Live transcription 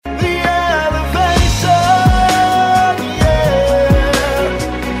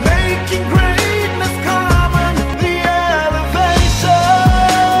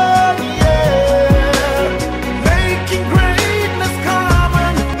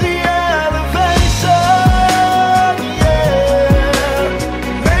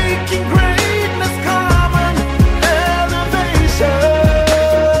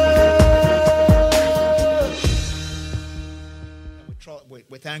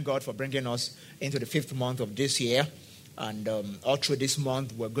thank God for bringing us into the 5th month of this year. And all through this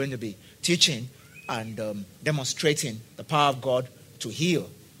month, we're going to be teaching and demonstrating the power of God to heal.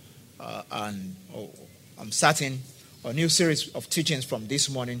 I'm starting a new series of teachings from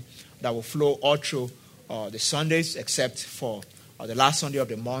this morning that will flow all through the Sundays, except for the last Sunday of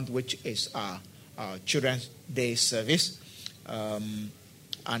the month, which is our Children's Day service.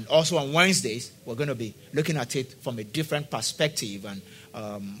 And also on Wednesdays, we're going to be looking at it from a different perspective. And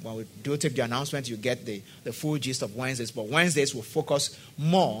when we do take the announcement, you get the full gist of Wednesdays. But Wednesdays will focus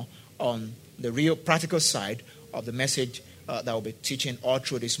more on the real practical side of the message that we'll be teaching all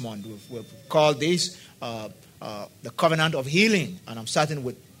through this month. We'll call this the Covenant of Healing. And I'm starting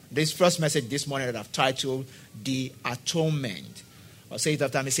with this first message this morning that I've titled The Atonement. I'll say it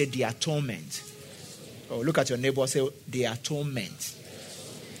after me, say The Atonement. Oh, look at your neighbor, say The Atonement.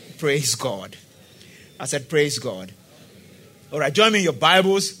 Praise God. I said praise God. All right, join me in your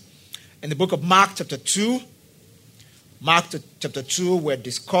Bibles in the book of Mark chapter 2. Mark chapter 2, we're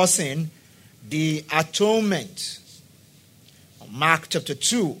discussing the atonement. Mark chapter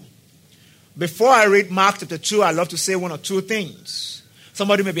 2. Before I read Mark chapter 2, I'd love to say one or two things.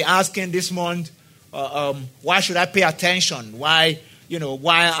 Somebody may be asking this month, why should I pay attention? Why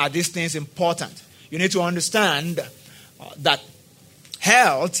are these things important? You need to understand that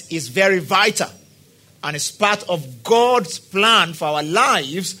health is very vital, and it's part of God's plan for our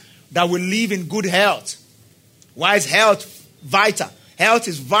lives that we live in good health. Why is health vital? Health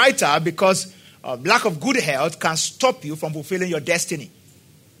is vital because lack of good health can stop you from fulfilling your destiny.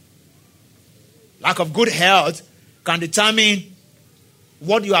 Lack of good health can determine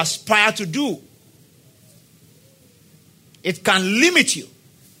what you aspire to do. It can limit you.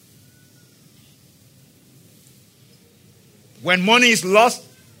 When money is lost,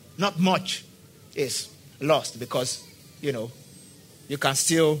 not much is lost because, you can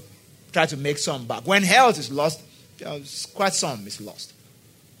still try to make some back. When health is lost, quite some is lost.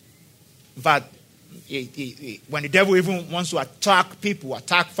 In fact, when the devil even wants to attack people,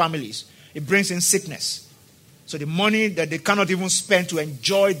 attack families, it brings in sickness. So the money that they cannot even spend to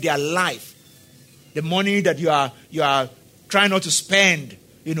enjoy their life, the money that you are trying not to spend,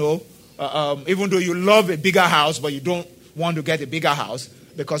 even though you love a bigger house, but you don't want to get a bigger house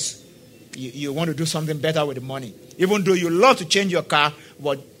because you want to do something better with the money. Even though you love to change your car,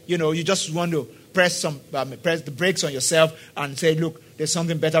 but you just want to press the brakes on yourself and say, look, there's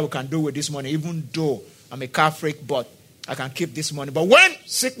something better we can do with this money. Even though I'm a car freak, but I can keep this money. But when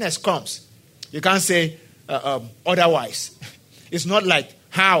sickness comes, you can't say otherwise. It's not like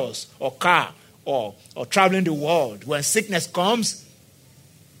house or car or traveling the world. When sickness comes,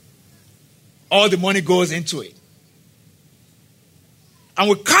 all the money goes into it. And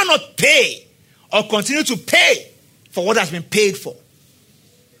we cannot pay or continue to pay for what has been paid for.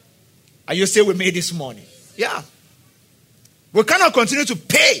 Are you still with me this morning? Yeah. We cannot continue to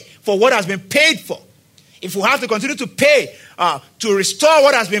pay for what has been paid for. If we have to continue to pay to restore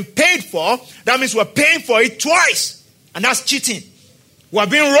what has been paid for, that means we're paying for it twice. And that's cheating. We're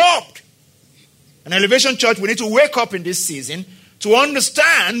being robbed. In Elevation Church, we need to wake up in this season to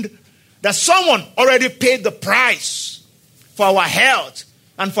understand that someone already paid the price for our health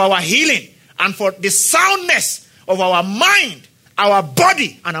and for our healing and for the soundness of our mind, our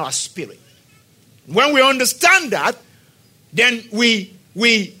body, and our spirit. When we understand that, then we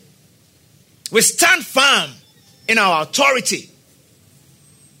stand firm in our authority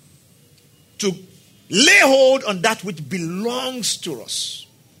to lay hold on that which belongs to us.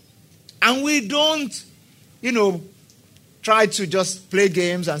 And we don't, try to just play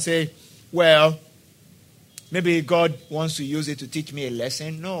games and say, well, maybe God wants to use it to teach me a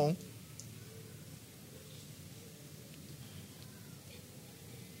lesson. No.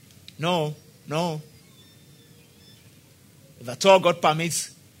 If at all God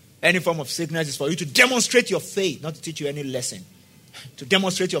permits any form of sickness, it's for you to demonstrate your faith, not to teach you any lesson. To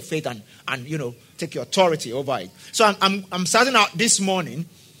demonstrate your faith and take your authority over it. So I'm starting out this morning,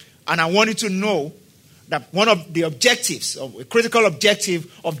 and I want you to know that one of the objectives, a critical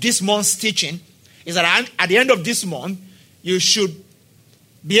objective of this month's teaching, is that at the end of this month, you should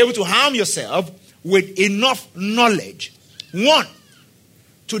be able to arm yourself with enough knowledge. One,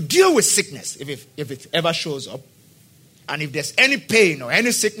 to deal with sickness if it ever shows up. And if there's any pain or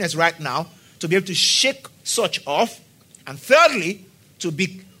any sickness right now, to be able to shake such off. And thirdly, to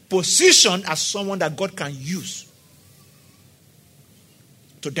be positioned as someone that God can use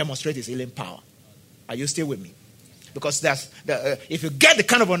to demonstrate his healing power. Are you still with me? Because if you get the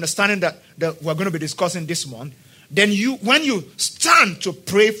kind of understanding that we're going to be discussing this month, then when you stand to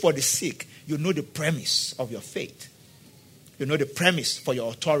pray for the sick, you know the premise of your faith. you know the premise for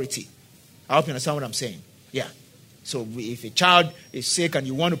your authority. I hope you understand what I'm saying. Yeah. So if a child is sick and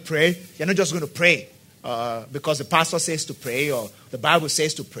you want to pray, you're not just going to pray because the pastor says to pray or the Bible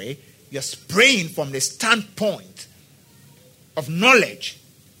says to pray. You're praying from the standpoint of knowledge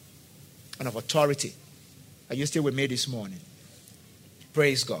and of authority. Are you still with me this morning?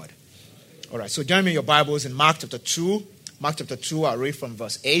 Praise God. All right, so join me in your Bibles in Mark chapter 2. Mark chapter 2, I'll read from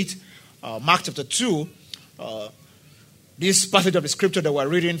verse 8. Mark chapter 2, this passage of the scripture that we're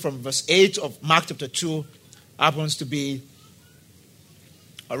reading from verse 8 of Mark chapter 2 happens to be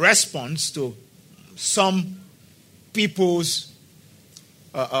a response to some people's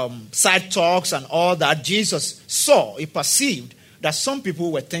side talks and all that. Jesus saw, he perceived that some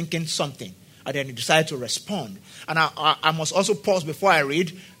people were thinking something, and then he decided to respond. And I must also pause before I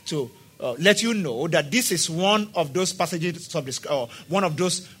read to let you know that this is one of those passages of this, one of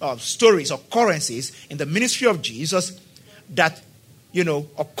those stories, occurrences in the ministry of Jesus that,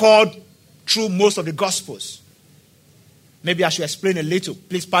 occurred through most of the Gospels. Maybe I should explain a little.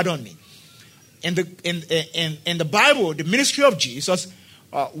 Please pardon me. In the Bible, the ministry of Jesus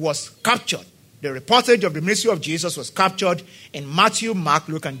was captured. The reportage of the ministry of Jesus was captured in Matthew, Mark,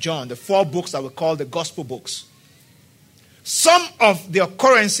 Luke, and John, the 4 books that we call the Gospel books. Some of the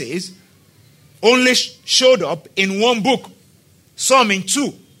occurrences only showed up in 1 book, some in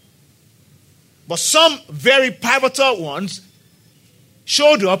 2. But some very pivotal ones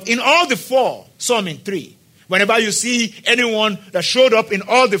showed up in all the 4, some in 3. Whenever you see anyone that showed up in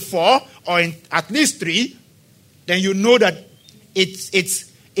all the 4 or in at least 3, then you know that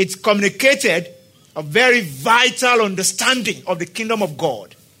it's communicated a very vital understanding of the kingdom of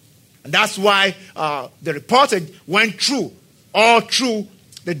God. And that's why the reportage went all through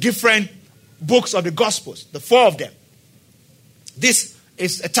the different books of the Gospels, the 4 of them. This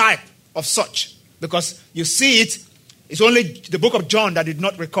is a type of such, because you see it's only the book of John that did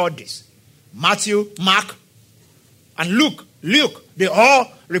not record this. Matthew, Mark, and Luke, they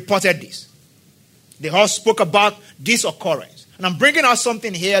all reported this. They all spoke about this occurrence. And I'm bringing out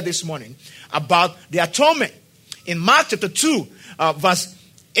something here this morning about the atonement. In Mark chapter 2, verse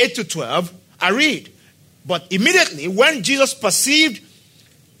 8 to 12, I read, "But immediately when Jesus perceived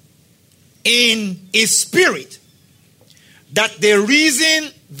in his spirit that they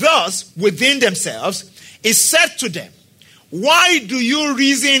reasoned thus within themselves, he said to them, 'Why do you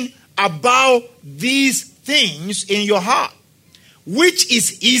reason about these things in your heart? Which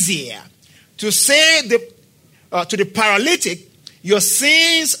is easier, to say to the paralytic, your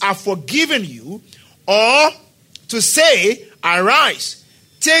sins are forgiven you, or to say, arise,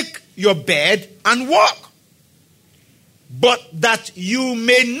 take your bed and walk? But that you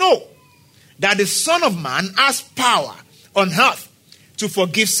may know that the Son of Man has power on earth to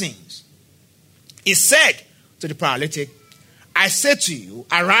forgive sins.' He said to the paralytic, 'I say to you,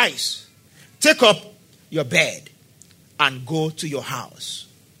 arise, take up your bed, and go to your house.'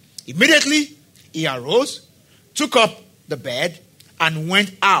 Immediately he arose, took up the bed, and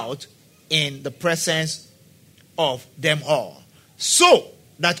went out in the presence of them all, so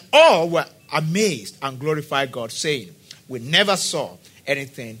that all were amazed and glorified God, saying, 'We never saw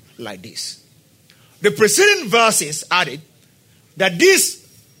anything like this.'" The preceding verses added that this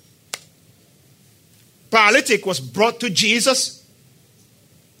paralytic was brought to Jesus.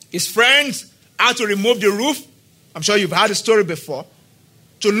 His friends had to remove the roof. I'm sure you've heard the story before.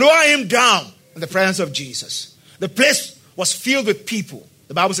 To lower him down in the presence of Jesus. The place was filled with people.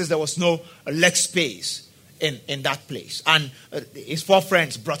 The Bible says there was no leg space in that place. And his 4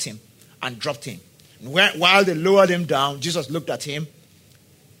 friends brought him and dropped him. And while they lowered him down, Jesus looked at him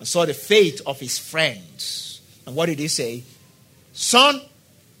and saw the faith of his friends. And what did he say? "Son,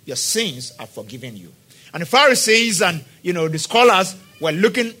 your sins are forgiven you." And the Pharisees and, the scholars were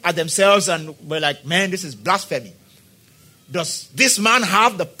looking at themselves and were like, "Man, this is blasphemy. Does this man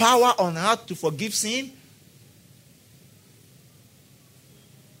have the power on earth to forgive sin?"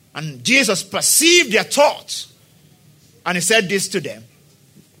 And Jesus perceived their thoughts. And he said this to them,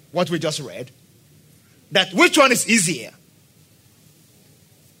 what we just read, that which one is easier?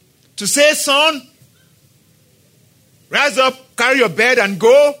 To say, "Son, rise up, carry your bed and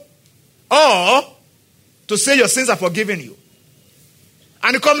go," or to say your sins are forgiven you?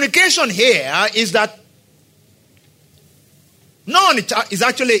 And the communication here is that none is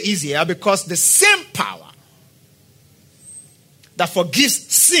actually easier, because the same power that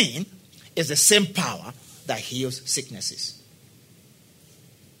forgives sin is the same power that heals sicknesses.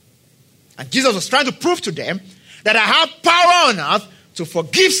 And Jesus was trying to prove to them that I have power on earth to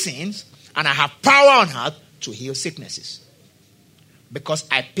forgive sins, and I have power on earth to heal sicknesses, because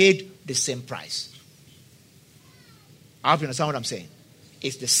I paid the same price. I hope you understand what I'm saying.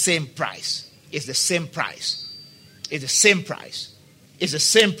 It's the same price. It's the same price. It's the same price. It's the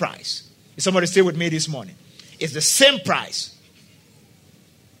same price. Is somebody still with me this morning? It's the same price.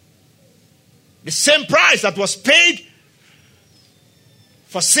 The same price that was paid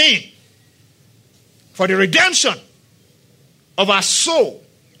for sin, for the redemption of our soul.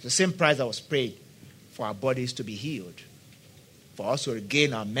 It's the same price that was paid for our bodies to be healed, for us to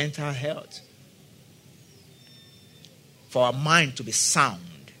regain our mental health, for our mind to be sound.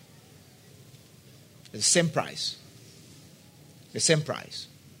 It's the same price. The same price.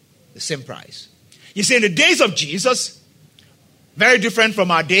 The same price. You see, in the days of Jesus, very different from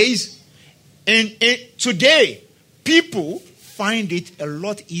our days, in today, people find it a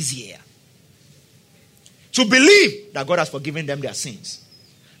lot easier to believe that God has forgiven them their sins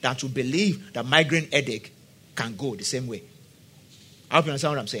than to believe that migraine headache can go the same way. I hope you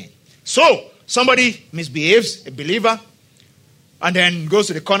understand what I'm saying. So, somebody misbehaves, a believer, and then goes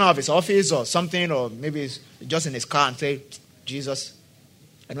to the corner of his office or something, or maybe he's just in his car and say, Jesus,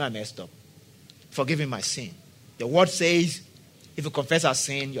 I know I messed up. Forgive me my sin. The word says, if we confess our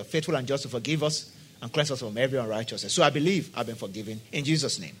sin, you're faithful and just to forgive us and cleanse us from every unrighteousness. So I believe I've been forgiven in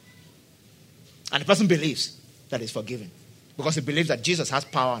Jesus' name. And the person believes that he's forgiven because he believes that Jesus has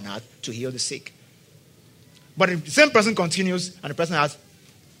power on earth to heal the sick. But if the same person continues and the person has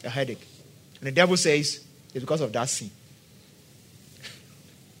a headache, and the devil says, it's because of that sin.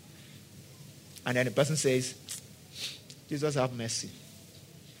 And then the person says, Jesus, have mercy.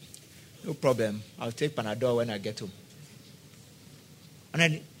 No problem. I'll take Panadol when I get home. And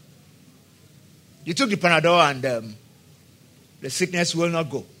then you took the Panadol and the sickness will not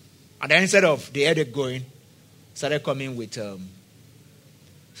go. And then instead of the headache going, started coming with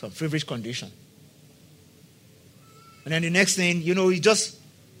some feverish condition. And then the next thing, it just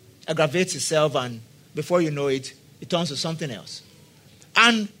aggravates itself, and before you know it, it turns to something else.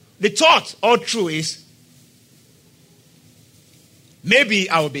 And the thought all through is, maybe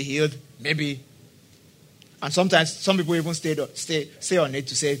I will be healed, maybe. And sometimes some people even stay on it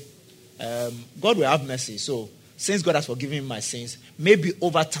to say, God will have mercy. So since God has forgiven my sins, maybe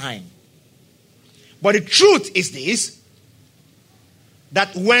over time. But the truth is this,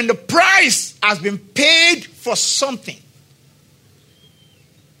 that when the price has been paid for something,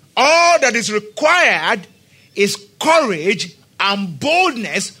 all that is required is courage and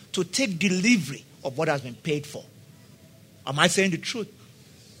boldness to take delivery of what has been paid for. Am I saying the truth?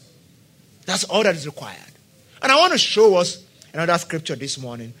 That's all that is required. And I want to show us another scripture this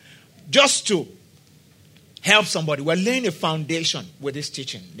morning just to help somebody. We're laying a foundation with this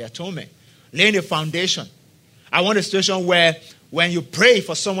teaching, the atonement. Laying a foundation. I want a situation where when you pray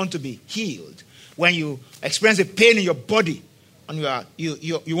for someone to be healed, when you experience a pain in your body, and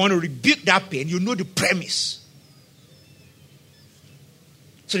you want to rebuke that pain, you know the premise.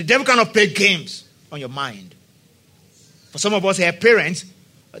 So the devil cannot play games on your mind. For some of us here, parents,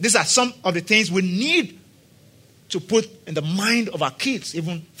 these are some of the things we need to put in the mind of our kids,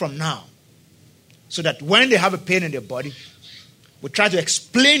 even from now. So that when they have a pain in their body, we try to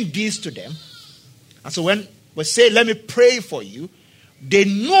explain this to them. And so when we say, let me pray for you, they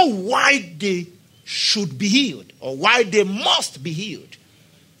know why they should be healed or why they must be healed.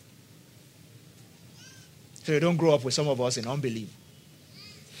 So they don't grow up with some of us in unbelief.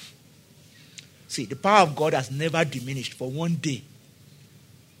 See, the power of God has never diminished for one day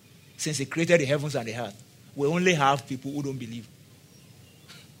since He created the heavens and the earth. We only have people who don't believe.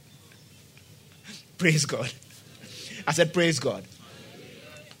 Praise God. I said, praise God.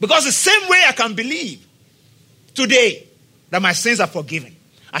 Because the same way I can believe today that my sins are forgiven,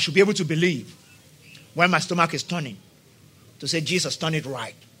 I should be able to believe when my stomach is turning to say, Jesus, turn it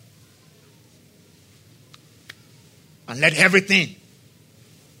right. And let everything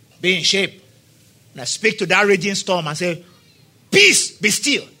be in shape. And I speak to that raging storm and say, peace, be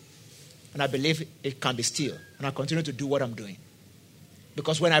still. And I believe it can be still. And I continue to do what I'm doing.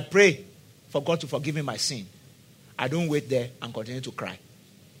 Because when I pray for God to forgive me my sin, I don't wait there and continue to cry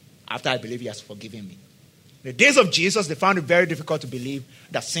after I believe He has forgiven me. In the days of Jesus, they found it very difficult to believe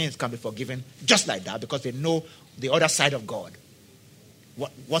that sins can be forgiven just like that because they know the other side of God.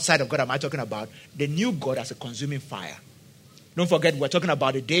 What side of God am I talking about? They knew God as a consuming fire. Don't forget, we're talking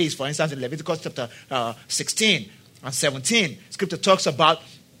about the days, for instance, in Leviticus chapter 16 and 17. Scripture talks about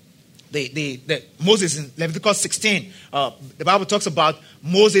the Moses in Leviticus 16. The Bible talks about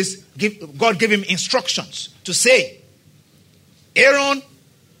Moses, God gave him instructions to say, Aaron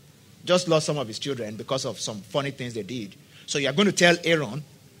just lost some of his children because of some funny things they did. So you're going to tell Aaron,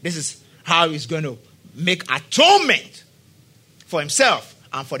 this is how he's going to make atonement for himself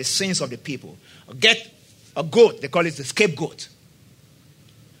and for the sins of the people. Get a goat. They call it the scapegoat.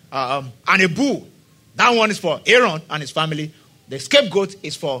 And a bull. That one is for Aaron and his family. The scapegoat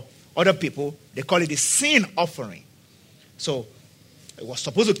is for other people. They call it the sin offering. So it was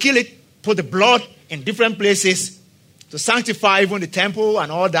supposed to kill it, put the blood in different places to sanctify even the temple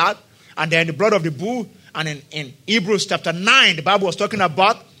and all that. And then the blood of the bull. And in Hebrews chapter 9, the Bible was talking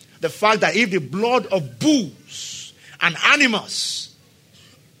about the fact that if the blood of bulls and animals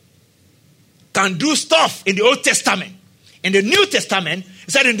can do stuff in the Old Testament, in the New Testament,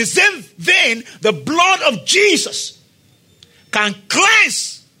 it said in the same vein, the blood of Jesus can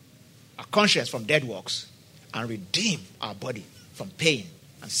cleanse our conscience from dead works and redeem our body from pain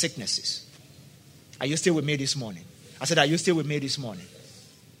and sicknesses. Are you still with me this morning? I said, are you still with me this morning?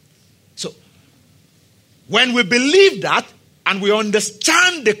 So, when we believe that and we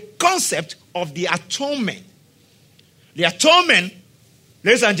understand the concept of the atonement, the atonement,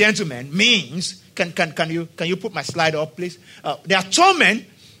 ladies and gentlemen, means, can you put my slide up, please? The atonement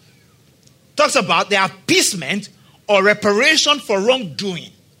talks about the appeasement or reparation for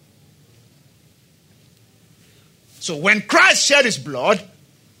wrongdoing. So when Christ shed his blood,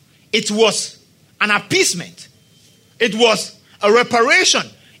 it was an appeasement. It was a reparation.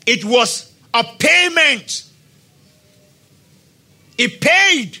 It was a payment. He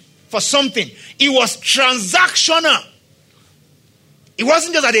paid for something. It was transactional. It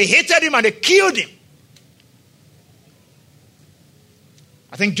wasn't just that they hated him and they killed him.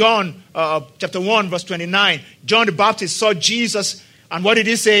 I think John chapter 1 verse 29, John the Baptist saw Jesus, and what did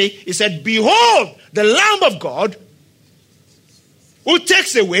he say? He said, "Behold, the Lamb of God who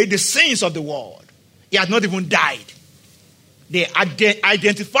takes away the sins of the world." He had not even died. They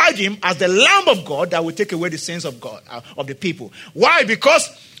identified him as the Lamb of God that will take away the sins of God, of the people. Why? Because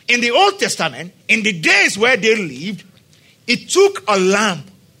in the Old Testament, in the days where they lived, it took a lamb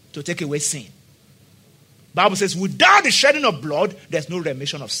to take away sin. Bible says, without the shedding of blood, there's no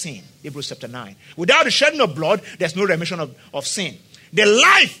remission of sin. Hebrews chapter 9. Without the shedding of blood, there's no remission of sin. The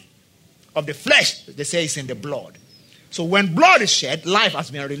life of the flesh, they say, is in the blood. So when blood is shed, life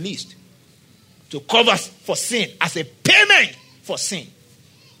has been released to cover for sin as a payment for sin.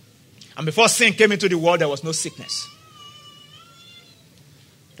 And before sin came into the world, there was no sickness.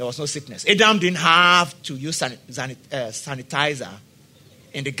 There was no sickness. Adam didn't have to use sanitizer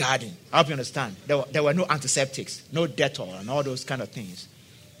in the garden. I hope you understand. There were no antiseptics, no Dettol and all those kind of things.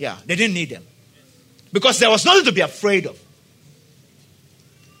 Yeah, they didn't need them. Because there was nothing to be afraid of.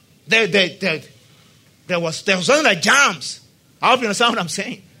 There was nothing like germs. I hope you understand what I'm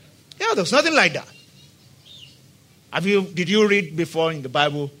saying. Yeah, there was nothing like that. Did you read before in the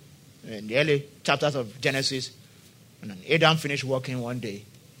Bible, in the early chapters of Genesis, and Adam finished working one day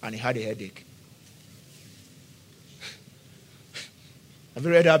and he had a headache? Have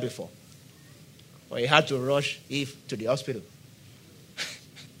you read that before? Or he had to rush Eve to the hospital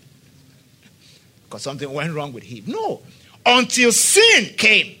because something went wrong with Eve. No. Until sin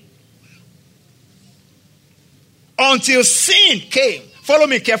came. Until sin came. Follow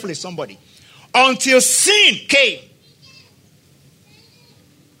me carefully, somebody. Until sin came.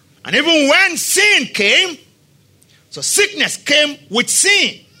 And even when sin came, so sickness came with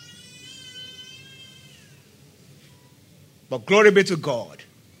sin. But glory be to God.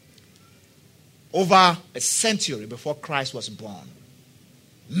 Over a century before Christ was born,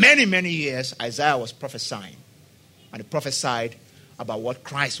 many, many years, Isaiah was prophesying. And he prophesied about what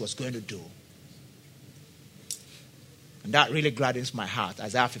Christ was going to do. And that really gladdens my heart.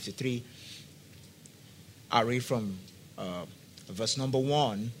 Isaiah 53, I read from verse number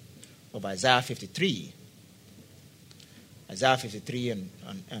 1 of Isaiah 53. Isaiah 53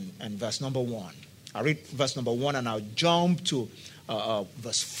 and verse number 1. I read verse number 1 and I'll jump to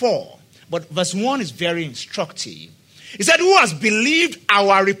verse 4. But verse 1 is very instructive. He said, "Who has believed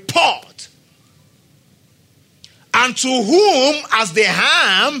our report? And to whom has the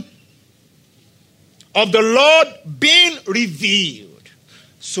hand of the Lord been revealed?"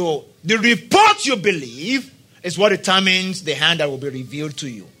 So the report you believe is what determines the hand that will be revealed to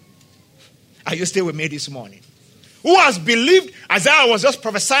you. Are you still with me this morning? Who has believed? Isaiah was just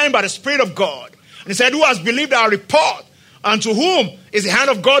prophesying by the Spirit of God. And he said, "Who has believed our report? And to whom is the hand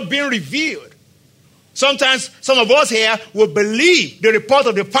of God being revealed?" Sometimes some of us here will believe the report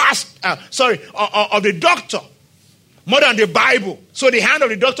of the of the doctor more than the Bible. So the hand of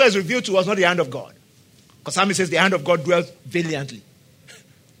the doctor is revealed to us, not the hand of God. Because Psalmist says the hand of God dwells valiantly.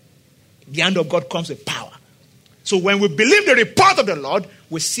 The hand of God comes with power. So when we believe the report of the Lord,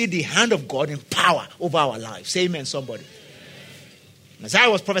 we see the hand of God in power over our lives. Say amen, somebody. As I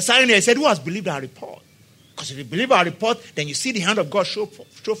was prophesying here, he said, "Who has believed our report?" Because if you believe our report, then you see the hand of God show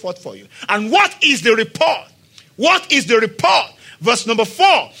forth for you. And what is the report? What is the report? Verse number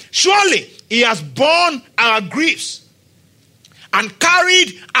 4. Surely he has borne our griefs and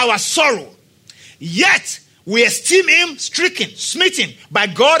carried our sorrow. Yet we esteem him stricken, smitten by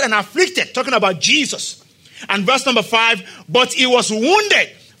God and afflicted. Talking about Jesus. And verse number 5. But he was wounded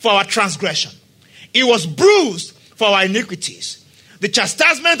for our transgression. He was bruised for our iniquities. The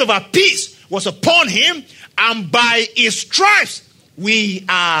chastisement of our peace was upon him, and by his stripes we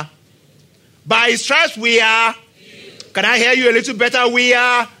are. By his stripes we are. Can I hear you a little better? We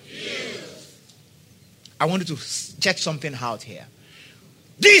are. I wanted to check something out here.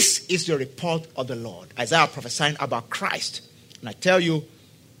 This is the report of the Lord. Isaiah prophesying about Christ. And I tell you,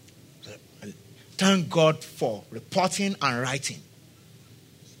 thank God for reporting and writing.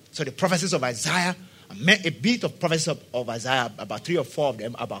 So the prophecies of Isaiah, a bit of prophecies of Isaiah, about 3 or 4 of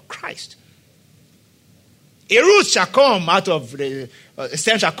them about Christ. A root shall come out of a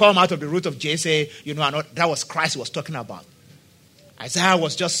stem shall come out of the root of Jesse. That was Christ he was talking about. Isaiah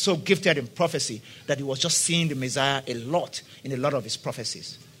was just so gifted in prophecy that he was just seeing the Messiah a lot in a lot of his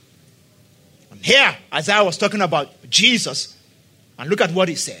prophecies. And here, Isaiah was talking about Jesus. And look at what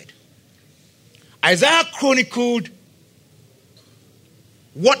he said. Isaiah chronicled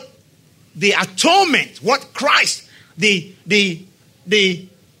what the atonement, what Christ, the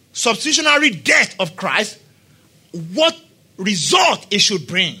substitutionary death of Christ, what result it should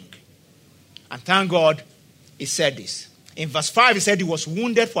bring. And thank God he said this. In verse 5, he said he was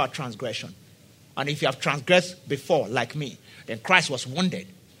wounded for our transgression. And if you have transgressed before, like me, then Christ was wounded.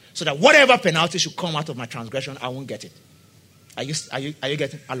 So that whatever penalty should come out of my transgression, I won't get it. Are you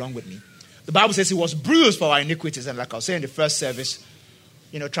getting along with me? The Bible says he was bruised for our iniquities. And like I was saying in the first service,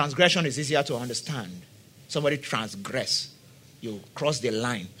 transgression is easier to understand. Somebody transgress. You cross the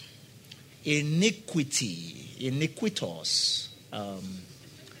line. Iniquity, iniquitos.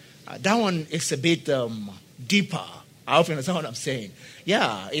 That one is a bit deeper. I hope you understand what I'm saying.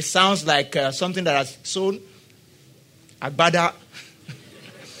 Yeah, it sounds like something that has sown agbada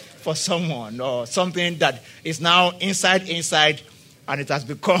for someone, or something that is now inside, and it has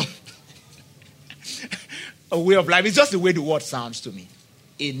become a way of life. It's just the way the word sounds to me.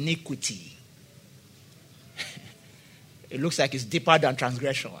 Iniquity. It looks like it's deeper than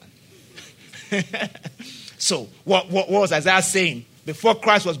transgression. So, what was Isaiah saying? Before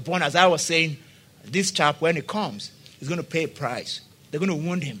Christ was born, Isaiah was saying, this chap, when he comes, he's going to pay a price. They're going to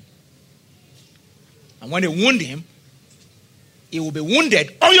wound him. And when they wound him, he will be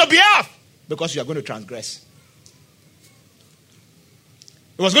wounded on your behalf because you are going to transgress.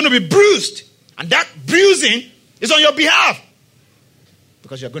 It was going to be bruised. And that bruising is on your behalf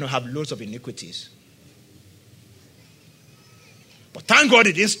because you're going to have loads of iniquities. But thank God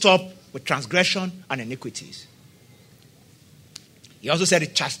it didn't stop with transgression and iniquities. He also said the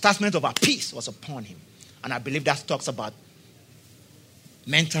chastisement of our peace was upon him. And I believe that talks about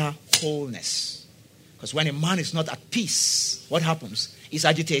mental wholeness. Because when a man is not at peace, what happens? He's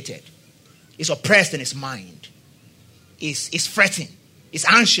agitated. He's oppressed in his mind. He's fretting. He's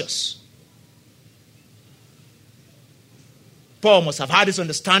anxious. Paul must have had this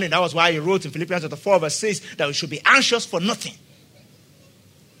understanding. That was why he wrote in Philippians chapter 4 verse 6 that we should be anxious for nothing.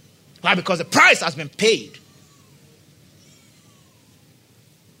 Why? Because the price has been paid.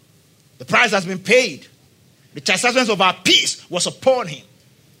 The price has been paid. The chastisement of our peace was upon him.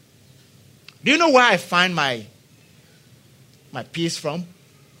 Do you know where I find my peace from?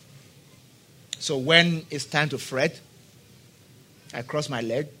 So when it's time to fret, I cross my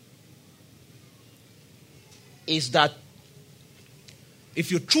leg. Is that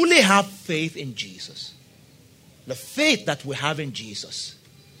if you truly have faith in Jesus, the faith that we have in Jesus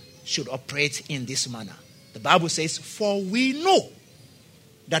should operate in this manner. The Bible says, for we know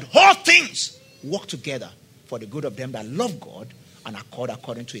that all things work together for the good of them that love God and are called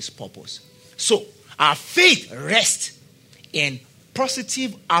according to his purpose. So, our faith rests in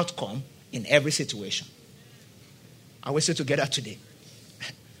positive outcome in every situation. Are we still together today?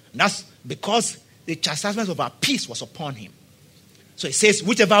 And that's because the chastisement of our peace was upon him. So it says,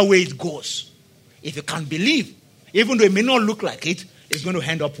 whichever way it goes, if you can believe, even though it may not look like it, it's going to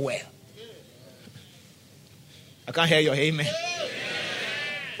end up well. I can't hear your amen.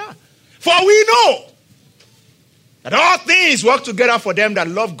 Yeah. For we know that all things work together for them that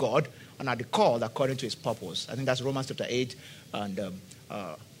love God and are the called according to his purpose. I think that's Romans chapter 8 and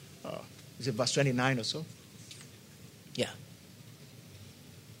is it verse 29 or so? Yeah.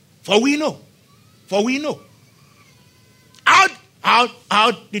 For we know. For we know.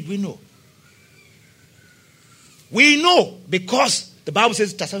 How did we know? We know because the Bible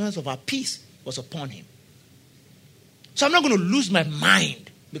says the chastisement of our peace was upon him. So I'm not going to lose my mind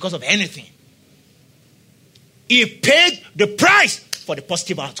because of anything. He paid the price for the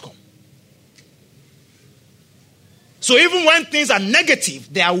positive outcome. So even when things are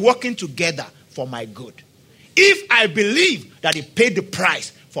negative, they are working together for my good. If I believe that he paid the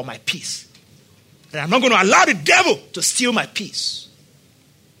price for my peace, then I'm not going to allow the devil to steal my peace.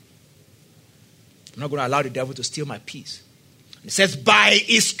 I'm not going to allow the devil to steal my peace. It says, by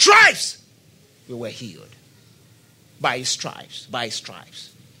his stripes, we were healed. By his stripes, by his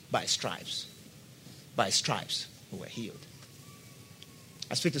stripes, by his stripes, by his stripes, we were healed.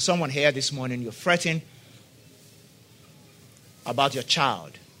 I speak to someone here this morning, you're fretting about your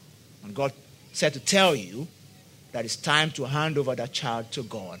child. And God said to tell you that it's time to hand over that child to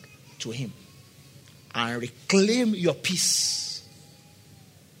God, to him, and reclaim your peace.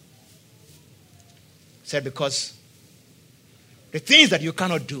 He said, because the things that you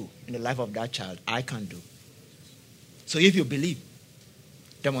cannot do in the life of that child, I can do. So if you believe,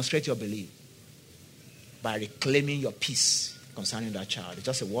 demonstrate your belief by reclaiming your peace concerning that child. It's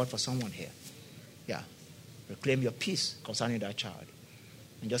just a word for someone here. Yeah. Reclaim your peace concerning that child.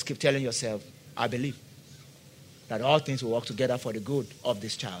 And just keep telling yourself, I believe that all things will work together for the good of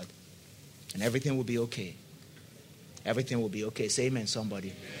this child. And everything will be okay. Everything will be okay. Say amen, somebody.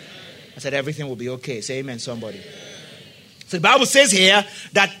 Amen. I said everything will be okay. Say amen, somebody. Amen. So the Bible says here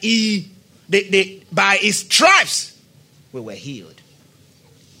that by his stripes, we were healed.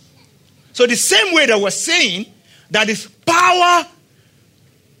 So the same way that we're saying that his power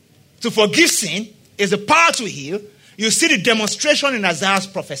to forgive sin is the power to heal, you see the demonstration in Isaiah's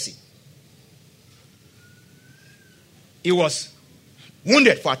prophecy. He was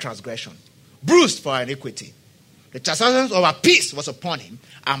wounded for our transgression, bruised for our iniquity. The chastisement of our peace was upon him,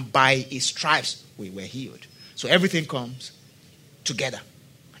 and by his stripes we were healed. So everything comes together.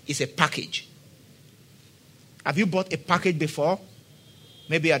 It's a package. Have you bought a package before?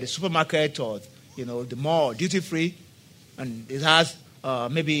 Maybe at the supermarket or, the mall, duty free, and it has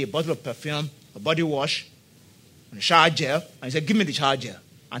maybe a bottle of perfume, a body wash, and a shower gel, and you say, give me the shower gel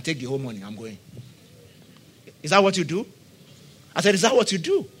and take the whole money, I'm going. Is that what you do? I said, is that what you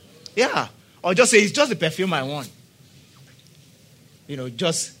do? Yeah. Or just say, it's just the perfume I want.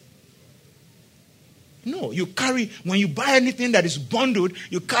 No, you carry, when you buy anything that is bundled,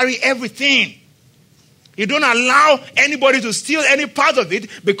 you carry everything. You don't allow anybody to steal any part of it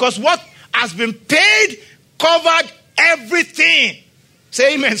because what has been paid covered everything.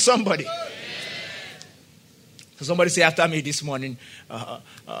 Say amen, somebody. So somebody say after me this morning,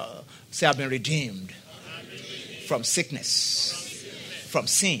 say I've been redeemed from sickness, from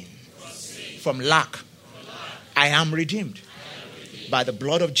sin, from lack. I am redeemed by the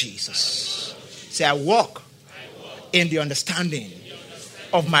blood of Jesus. Say I walk in the understanding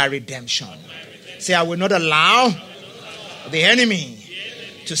of my redemption. Say I will not allow the enemy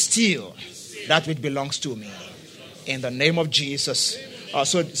to steal that which belongs to me. In the name of Jesus.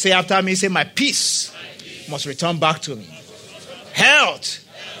 So say after me, say my peace must return back to me. Health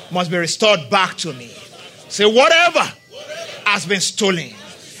must be restored back to me. Say whatever has been stolen,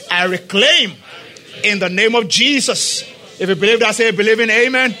 I reclaim in the name of Jesus. If you believe that, say believe in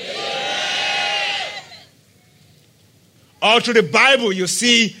amen. All through the Bible you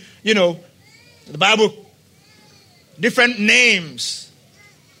see, the Bible, different names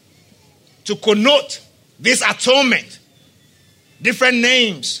to connote this atonement. Different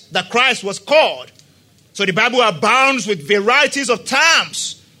names that Christ was called. So the Bible abounds with varieties of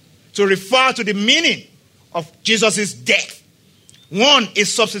terms to refer to the meaning of Jesus' death. One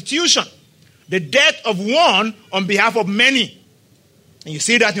is substitution. The death of one on behalf of many. And you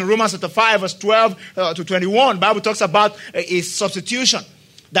see that in Romans chapter 5, verse 12 to 21. The Bible talks about his substitution.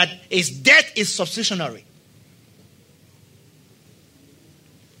 That his death is substitutionary.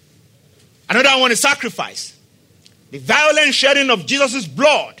 Another one is sacrifice. The violent shedding of Jesus'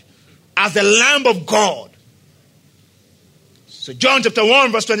 blood as the Lamb of God. So John chapter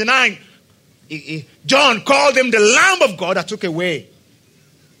 1 verse 29, John called him the Lamb of God that took away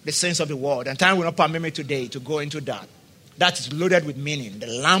the sins of the world. And time will not permit me today to go into that. That is loaded with meaning, the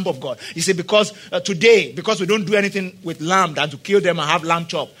Lamb of God. You see, because today, because we don't do anything with lamb than to kill them and have lamb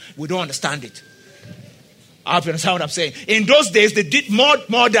chop, we don't understand it. I hope you understand what I'm saying. In those days, they did more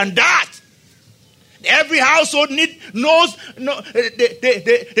than that. Every household they knew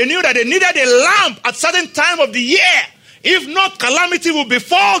that they needed a lamb at certain time of the year. If not, calamity will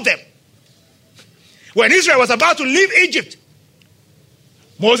befall them. When Israel was about to leave Egypt,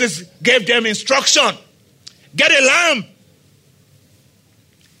 Moses gave them instruction. Get a lamb.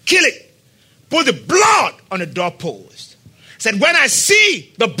 Kill it. Put the blood on the doorpost. Said, when I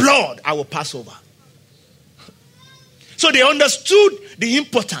see the blood, I will pass over. So they understood the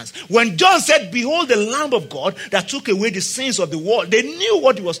importance. When John said, behold the Lamb of God that took away the sins of the world, they knew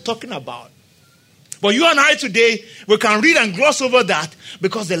what he was talking about. But you and I today, we can read and gloss over that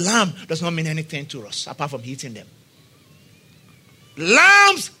because the lamb does not mean anything to us apart from eating them.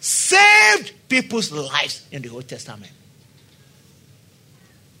 Lambs saved people's lives in the Old Testament.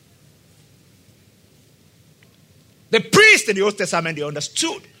 The priests in the Old Testament, they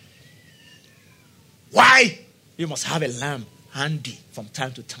understood why you must have a lamb handy from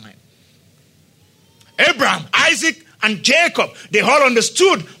time to time. Abraham, Isaac, and Jacob, they all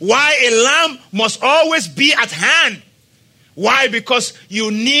understood why a lamb must always be at hand. Why? Because you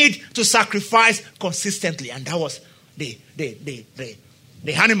need to sacrifice consistently. And that was the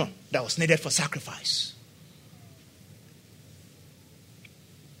animal that was needed for sacrifice.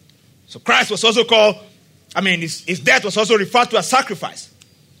 So Christ was also called, his death was also referred to as sacrifice.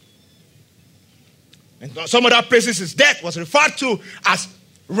 In some other places, his death was referred to as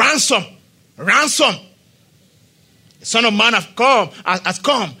ransom. Ransom. The Son of Man has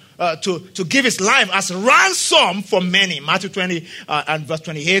come to give his life as ransom for many. Matthew 20 and verse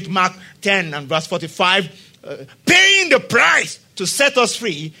 28, Mark 10 and verse 45, paying the price to set us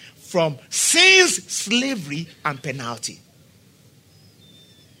free from sin's slavery and penalty.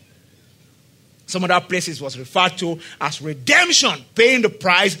 Some other places was referred to as redemption, paying the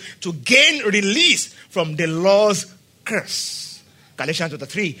price to gain release from the law's curse. Galatians chapter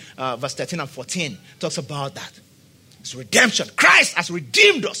 3, verse 13 and 14 talks about that. It's redemption. Christ has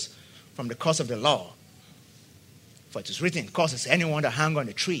redeemed us from the curse of the law. For it is written, curses anyone that hang on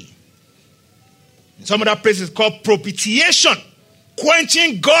a tree. In some other places, it's called propitiation,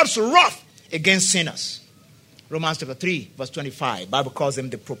 quenching God's wrath against sinners. Romans chapter 3, verse 25, the Bible calls them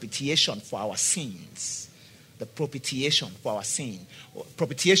the propitiation for our sins. The propitiation for our sin.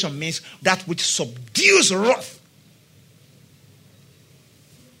 Propitiation means that which subdues wrath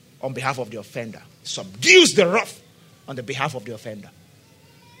on behalf of the offender. Subdues the wrath on the behalf of the offender.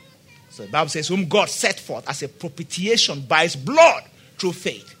 So the Bible says, whom God set forth as a propitiation by his blood through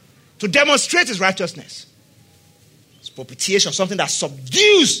faith to demonstrate his righteousness. It's propitiation, something that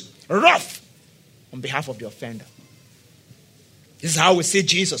subdues wrath on behalf of the offender. This is how we see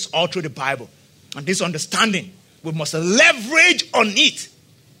Jesus all through the Bible. And this understanding, we must leverage on it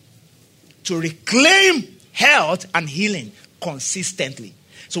to reclaim health and healing consistently.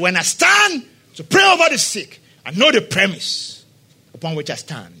 So when I stand to pray over the sick, I know the premise upon which I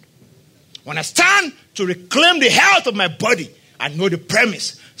stand. When I stand to reclaim the health of my body, I know the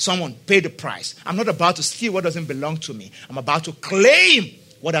premise. Someone paid the price. I'm not about to steal what doesn't belong to me. I'm about to claim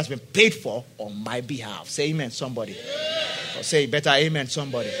what has been paid for on my behalf. Say amen, somebody. Yeah. Or say better amen,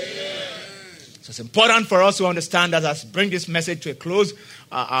 somebody. Yeah. So it's important for us to understand that as I bring this message to a close,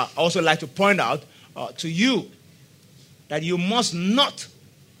 I also like to point out to you that you must not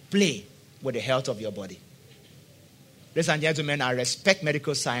play with the health of your body. Ladies and gentlemen, I respect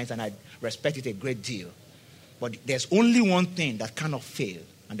medical science and I respect it a great deal. But there's only one thing that cannot fail,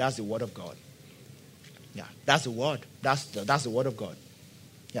 and that's the Word of God. Yeah, that's the Word. That's the Word of God.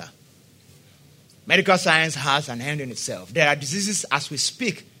 Yeah. Medical science has an end in itself. There are diseases as we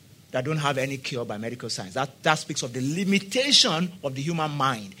speak that don't have any cure by medical science. That speaks of the limitation of the human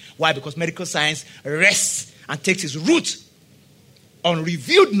mind. Why? Because medical science rests and takes its root on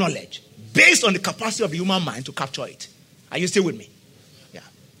revealed knowledge based on the capacity of the human mind to capture it. Are you still with me? Yeah.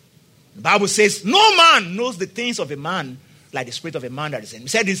 The Bible says, no man knows the things of a man like the spirit of a man that is in him. He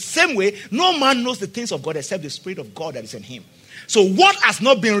said, in the same way, no man knows the things of God except the spirit of God that is in him. So what has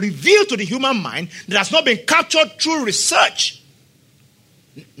not been revealed to the human mind, that has not been captured through research,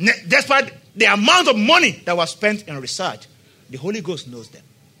 despite the amount of money that was spent in research, the Holy Ghost knows them.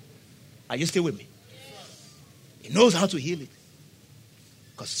 Are you still with me? He knows how to heal it.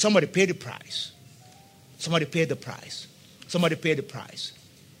 Because somebody paid the price. Somebody paid the price. Somebody paid the price.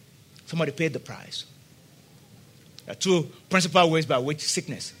 Somebody paid the price. There are two principal ways by which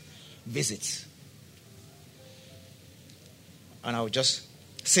sickness visits. And I will just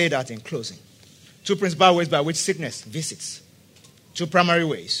say that in closing. Two principal ways by which sickness visits. Two primary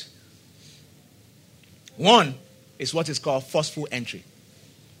ways. One is what is called forceful entry.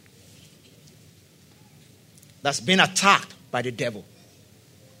 That's been attacked by the devil.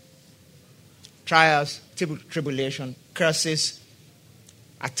 Trials, tribulation, curses,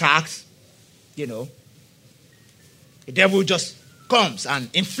 attacks, The devil just comes and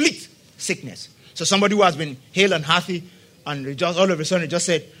inflicts sickness. So somebody who has been hale and healthy and just all of a sudden just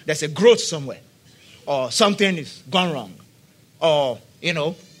said there's a growth somewhere. Or something is gone wrong. Or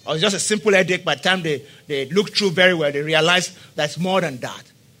just a simple headache. By the time they look through very well, they realize that's more than that.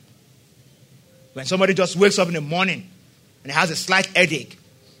 When somebody just wakes up in the morning And he has a slight headache.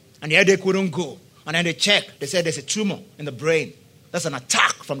 And the headache wouldn't go. And then they checked. They said there's a tumor in the brain. That's an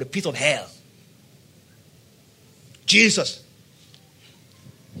attack from the pit of hell. Jesus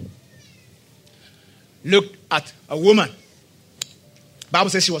looked at a woman. The Bible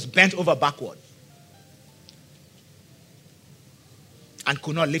says she was bent over backward and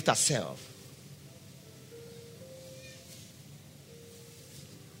could not lift herself.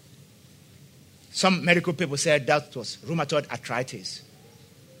 Some medical people said that was rheumatoid arthritis.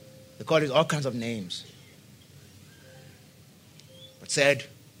 They called it all kinds of names. But said,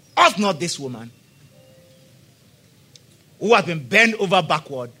 ought not this woman, who has been bent over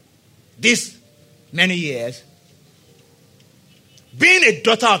backward this many years, being a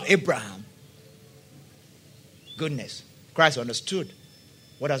daughter of Abraham, goodness, Christ understood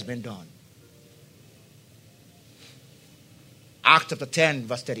what has been done. Acts chapter 10,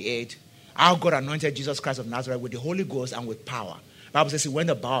 verse 38, how God anointed Jesus Christ of Nazareth with the Holy Ghost and with power. The Bible says he went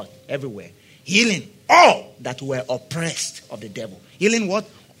about everywhere, healing all that were oppressed of the devil. Healing what?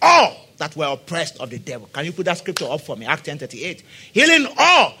 All that were oppressed of the devil. Can you put that scripture up for me? Acts 10:38. Healing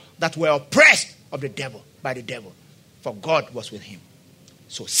all that were oppressed of the devil, by the devil. For God was with him.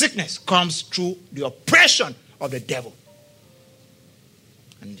 So sickness comes through the oppression of the devil.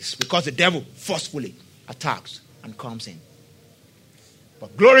 And it's because the devil forcefully attacks and comes in.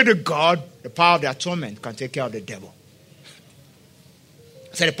 But glory to God, the power of the atonement can take care of the devil.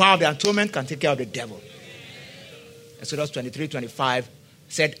 I said the power of the atonement can take care of the devil. Exodus 23:25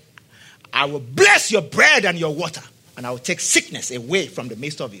 said, I will bless your bread and your water, and I will take sickness away from the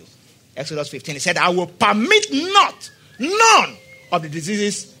midst of you. Exodus 15, he said, I will permit none of the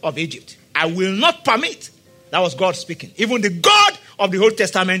diseases of Egypt. I will not permit. That was God speaking. Even the God of the Old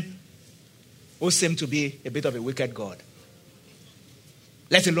Testament, who seemed to be a bit of a wicked God.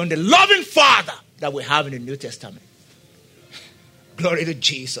 Let alone the loving Father that we have in the New Testament. Glory to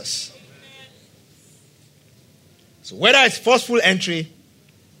Jesus. So whether it's forceful entry,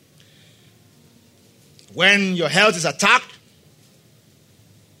 when your health is attacked,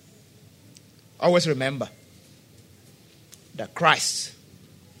 always remember that Christ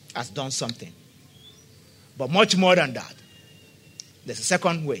has done something. But much more than that, there's a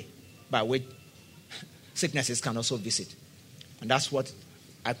second way by which sicknesses can also visit. And that's what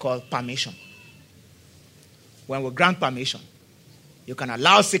I call permission. When we grant permission, you can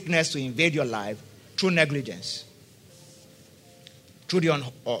allow sickness to invade your life through negligence, through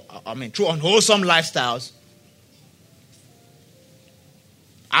unwholesome lifestyles,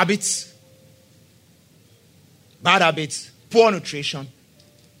 habits, bad habits, poor nutrition.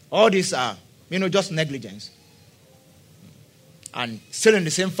 All these are, just negligence. And still in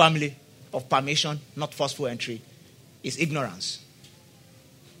the same family of permission, not forceful entry, is ignorance.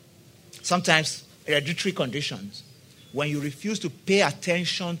 Sometimes hereditary conditions, when you refuse to pay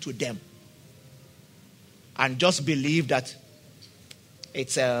attention to them and just believe that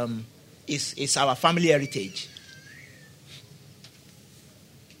it's our family heritage.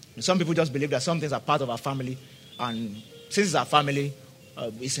 And some people just believe that some things are part of our family, and since it's our family,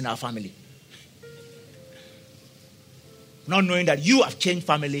 it's in our family. Not knowing that you have changed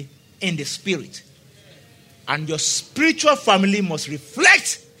family in the spirit. And your spiritual family must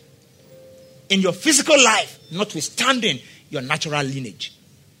reflect in your physical life, notwithstanding your natural lineage.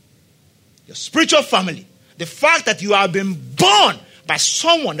 Your spiritual family, the fact that you have been born by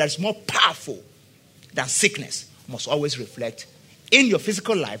someone that is more powerful than sickness, must always reflect in your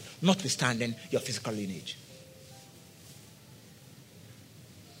physical life, notwithstanding your physical lineage.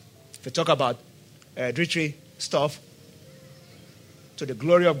 If we talk about hereditary stuff, to the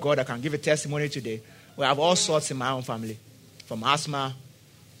glory of God, I can give a testimony today. We have all sorts in my own family, from asthma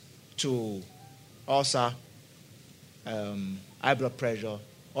to ulcer, high blood pressure,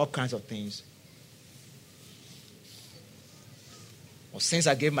 all kinds of things. Well, since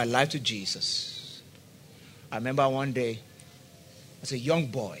I gave my life to Jesus, I remember one day, as a young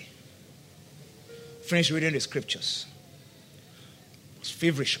boy, finished reading the scriptures. I was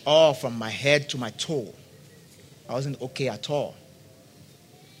feverish, all from my head to my toe. I wasn't okay at all.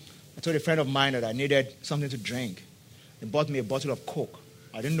 I told a friend of mine that I needed something to drink. They bought me a bottle of Coke.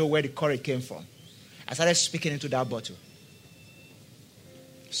 I didn't know where the courage came from. I started speaking into that bottle.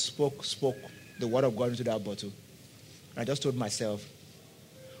 Spoke the word of God into that bottle. And I just told myself,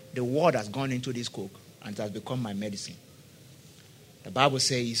 the word has gone into this Coke and it has become my medicine. The Bible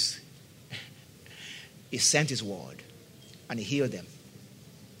says he sent his word and he healed them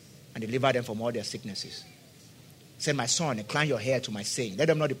and delivered them from all their sicknesses. He said, my son, incline your ear to my saying. Let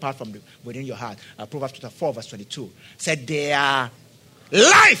them not depart from within your heart. Proverbs chapter 4, verse 22. Said, they are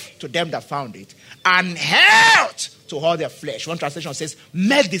life to them that found it, and health to all their flesh. One translation says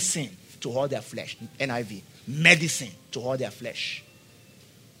medicine to all their flesh. NIV. Medicine to all their flesh.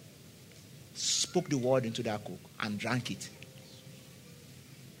 Spoke the word into that cook and drank it.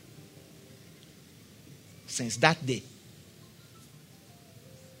 Since that day,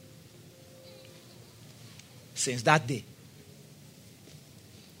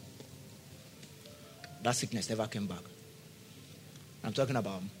 that sickness never came back. I'm talking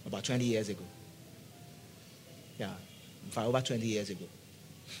about 20 years ago. Yeah, in fact, over 20 years ago.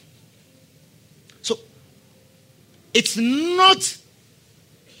 So, it's not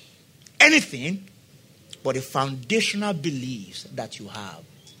anything but the foundational beliefs that you have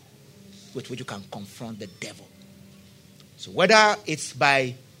with which you can confront the devil. So whether it's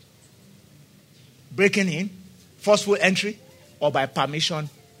by breaking in, forceful entry, or by permission,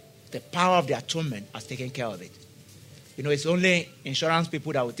 the power of the atonement has taken care of it. You know, it's only insurance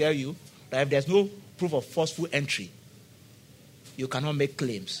people that will tell you that if there's no proof of forceful entry, you cannot make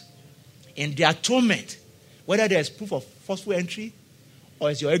claims. In the atonement, whether there's proof of forceful entry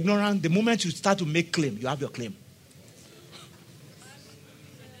or it's your ignorance, the moment you start to make claim, you have your claim.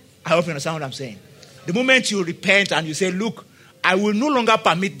 I hope you understand what I'm saying. The moment you repent and you say, look, I will no longer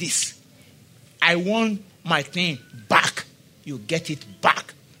permit this. I want my thing back. You get it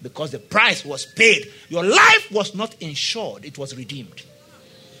back because the price was paid. Your life was not insured. It was redeemed.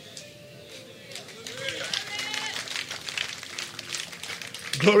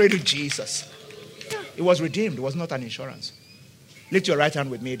 Glory to Jesus. It was redeemed. It was not an insurance. Lift your right hand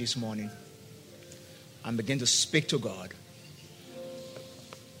with me this morning and begin to speak to God.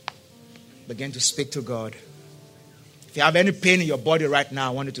 Begin to speak to God. If you have any pain in your body right now,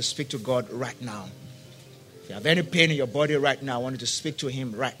 I want you to speak to God right now. If you have any pain in your body right now, I want you to speak to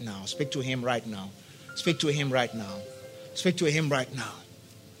Him right now. Speak to Him right now. Speak to Him right now. Speak to Him right now.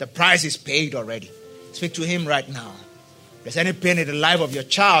 The price is paid already. Speak to Him right now. If there's any pain in the life of your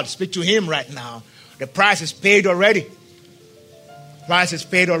child, speak to Him right now. The price is paid already. The price is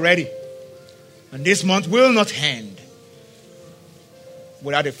paid already. And this month will not end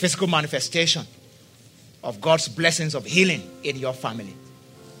without a physical manifestation of God's blessings of healing in your family.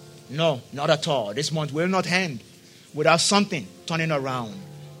 No, not at all. This month will not end without something turning around,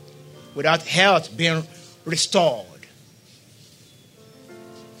 without health being restored.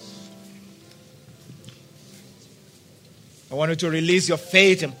 I want you to release your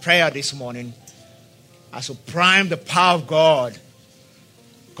faith in prayer this morning as you prime the power of God,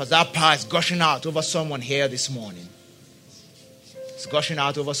 because that power is gushing out over someone here this morning. It's gushing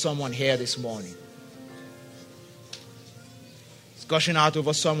out over someone here this morning. It's gushing out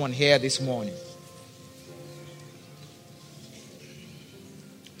over someone here this morning.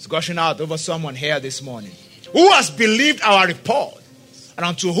 It's gushing out over someone here this morning. Who has believed our report, and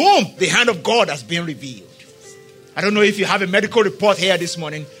unto whom the hand of God has been revealed? I don't know if you have a medical report here this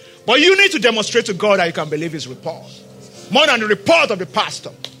morning, but you need to demonstrate to God that you can believe His report. More than the report of the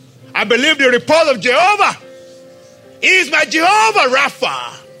pastor. I believe the report of Jehovah. He is my Jehovah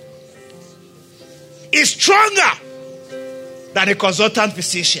Rapha. He's stronger than a consultant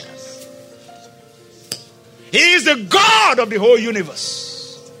physician. He is the God of the whole universe.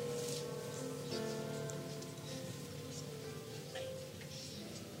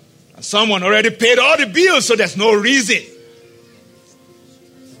 And someone already paid all the bills, so there's no reason.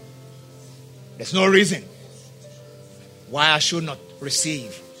 There's no reason why I should not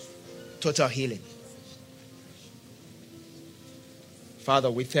receive total healing.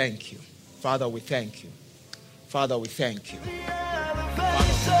 Father, we thank you. Father, we thank you. Father, we thank you.